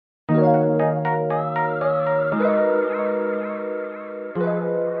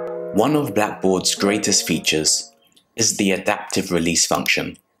One of Blackboard's greatest features is the adaptive release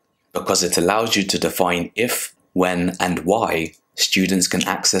function, because it allows you to define if, when, and why students can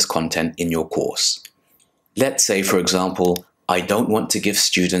access content in your course. Let's say, for example, I don't want to give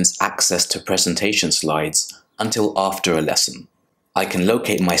students access to presentation slides until after a lesson. I can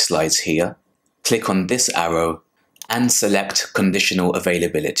locate my slides here, click on this arrow, and select conditional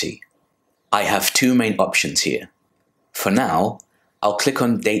availability. I have two main options here. For now, I'll click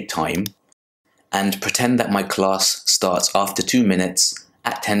on date time and pretend that my class starts after 2 minutes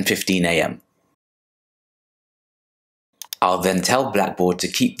at 10:15 a.m. I'll then tell Blackboard to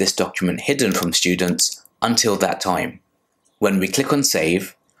keep this document hidden from students until that time. When we click on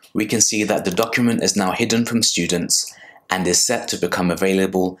save, we can see that the document is now hidden from students and is set to become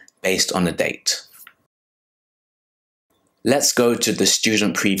available based on a date. Let's go to the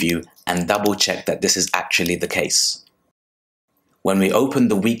student preview and double check that this is actually the case. When we open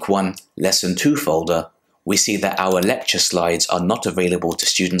the Week 1 Lesson 2 folder, we see that our lecture slides are not available to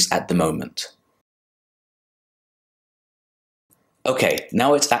students at the moment. Okay,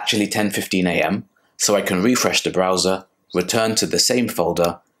 now it's actually 10:15 a.m, so I can refresh the browser, return to the same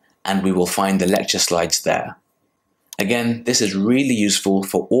folder, and we will find the lecture slides there. Again, this is really useful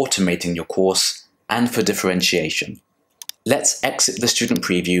for automating your course and for differentiation. Let's exit the student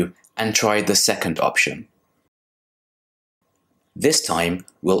preview and try the second option. This time,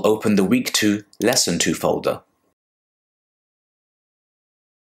 we'll open the Week 2 Lesson 2 folder.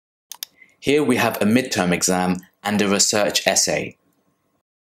 Here we have a midterm exam and a research essay.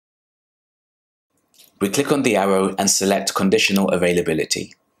 We click on the arrow and select conditional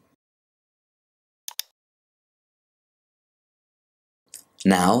availability.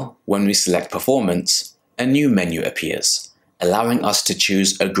 Now, when we select performance, a new menu appears, allowing us to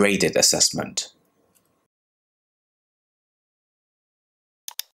choose a graded assessment.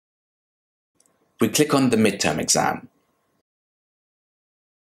 We click on the midterm exam.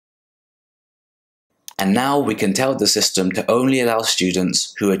 And now we can tell the system to only allow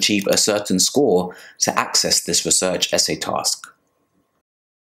students who achieve a certain score to access this research essay task.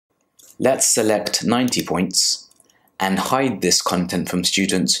 Let's select 90 points and hide this content from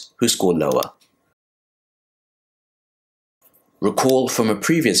students who score lower. Recall from a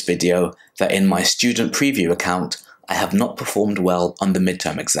previous video that in my student preview account, I have not performed well on the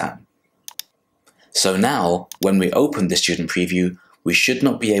midterm exam. So now, when we open the student preview, we should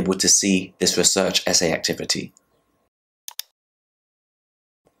not be able to see this research essay activity.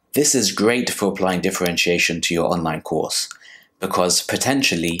 This is great for applying differentiation to your online course, because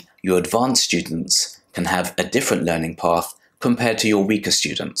potentially your advanced students can have a different learning path compared to your weaker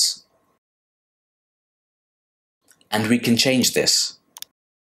students. And we can change this.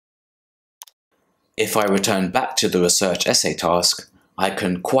 If I return back to the research essay task, I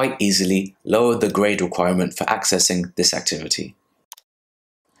can quite easily lower the grade requirement for accessing this activity,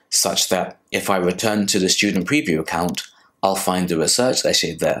 such that if I return to the student preview account, I'll find the research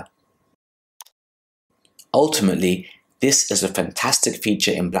essay there. Ultimately, this is a fantastic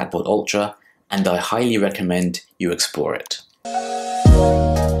feature in Blackboard Ultra, and I highly recommend you explore it.